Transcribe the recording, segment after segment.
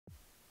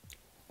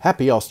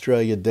Happy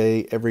Australia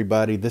Day,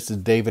 everybody. This is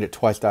David at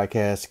Twice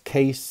Diecast,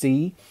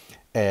 KC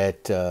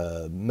at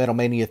Metal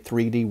Mania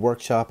 3D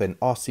Workshop, and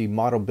Aussie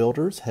Model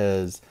Builders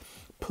has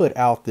put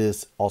out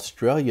this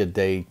Australia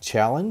Day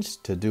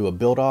challenge to do a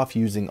build-off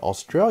using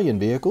Australian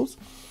vehicles.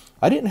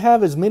 I didn't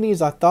have as many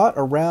as I thought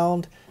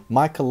around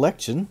my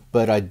collection,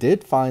 but I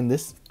did find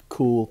this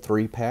cool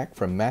 3-pack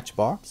from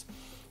Matchbox.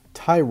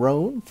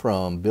 Tyrone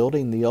from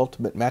Building the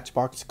Ultimate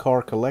Matchbox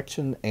Car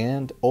Collection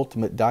and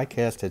Ultimate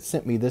Diecast had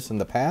sent me this in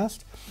the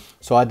past,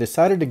 so I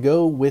decided to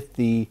go with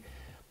the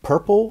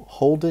purple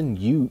Holden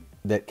Ute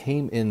that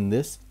came in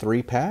this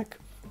 3-pack.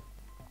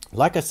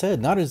 Like I said,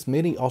 not as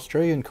many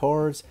Australian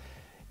cars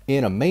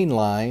in a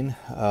mainline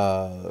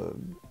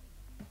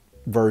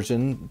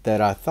version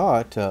that I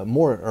thought,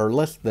 more or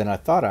less than I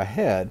thought I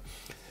had.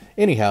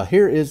 Anyhow,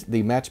 here is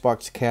the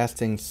Matchbox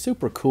Casting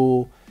super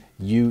cool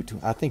Ute.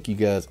 I think you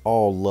guys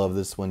all love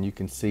this one. You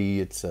can see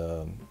it's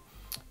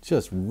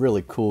just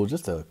really cool,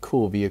 just a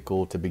cool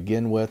vehicle to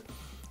begin with.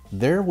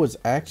 There was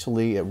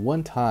actually at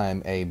one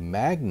time a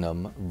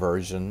Magnum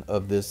version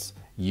of this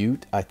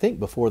Ute, I think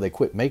before they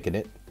quit making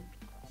it,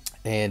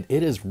 and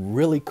it is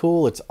really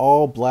cool. It's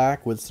all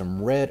black with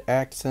some red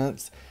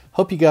accents.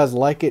 Hope you guys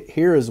like it.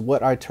 Here is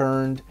what I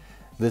turned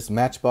this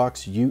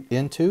Matchbox Ute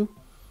into.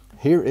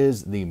 Here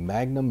is the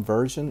Magnum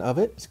version of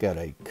it. It's got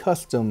a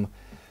custom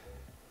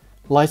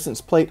license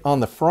plate on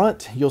the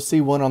front. You'll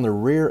see one on the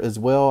rear as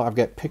well. I've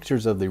got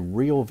pictures of the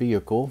real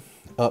vehicle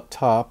up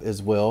top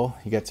as well.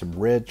 You got some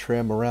red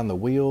trim around the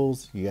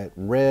wheels. You got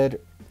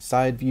red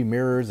side view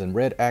mirrors and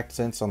red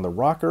accents on the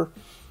rocker.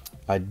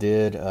 I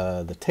did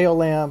the tail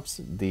lamps,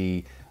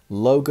 the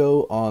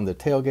logo on the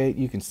tailgate.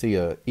 You can see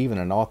even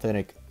an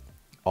authentic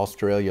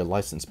Australia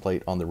license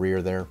plate on the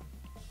rear there.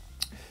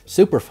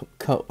 Super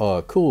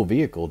cool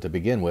vehicle to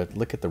begin with.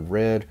 Look at the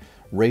red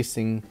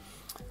racing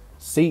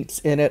seats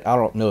in it. I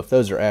don't know if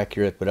those are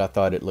accurate, but I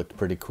thought it looked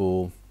pretty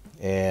cool,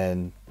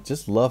 and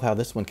just love how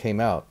this one came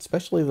out,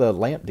 especially the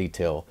lamp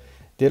detail.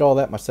 Did all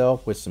that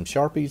myself with some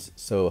Sharpies,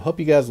 so hope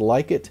you guys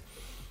like it.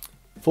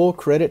 Full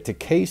credit to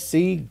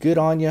KC. Good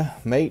on you,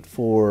 mate,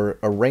 for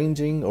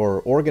arranging or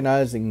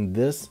organizing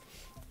this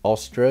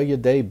Australia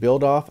Day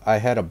build-off. I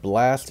had a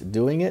blast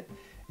doing it,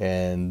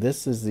 and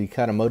this is the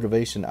kind of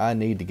motivation I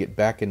need to get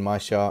back in my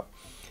shop.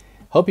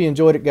 Hope you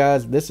enjoyed it,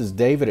 guys. This is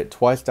David at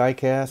Twice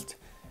Diecast,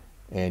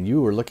 and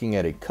you were looking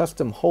at a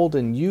custom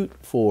Holden Ute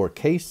for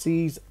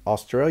KC's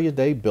Australia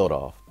Day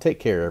build-off. Take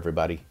care,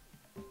 everybody.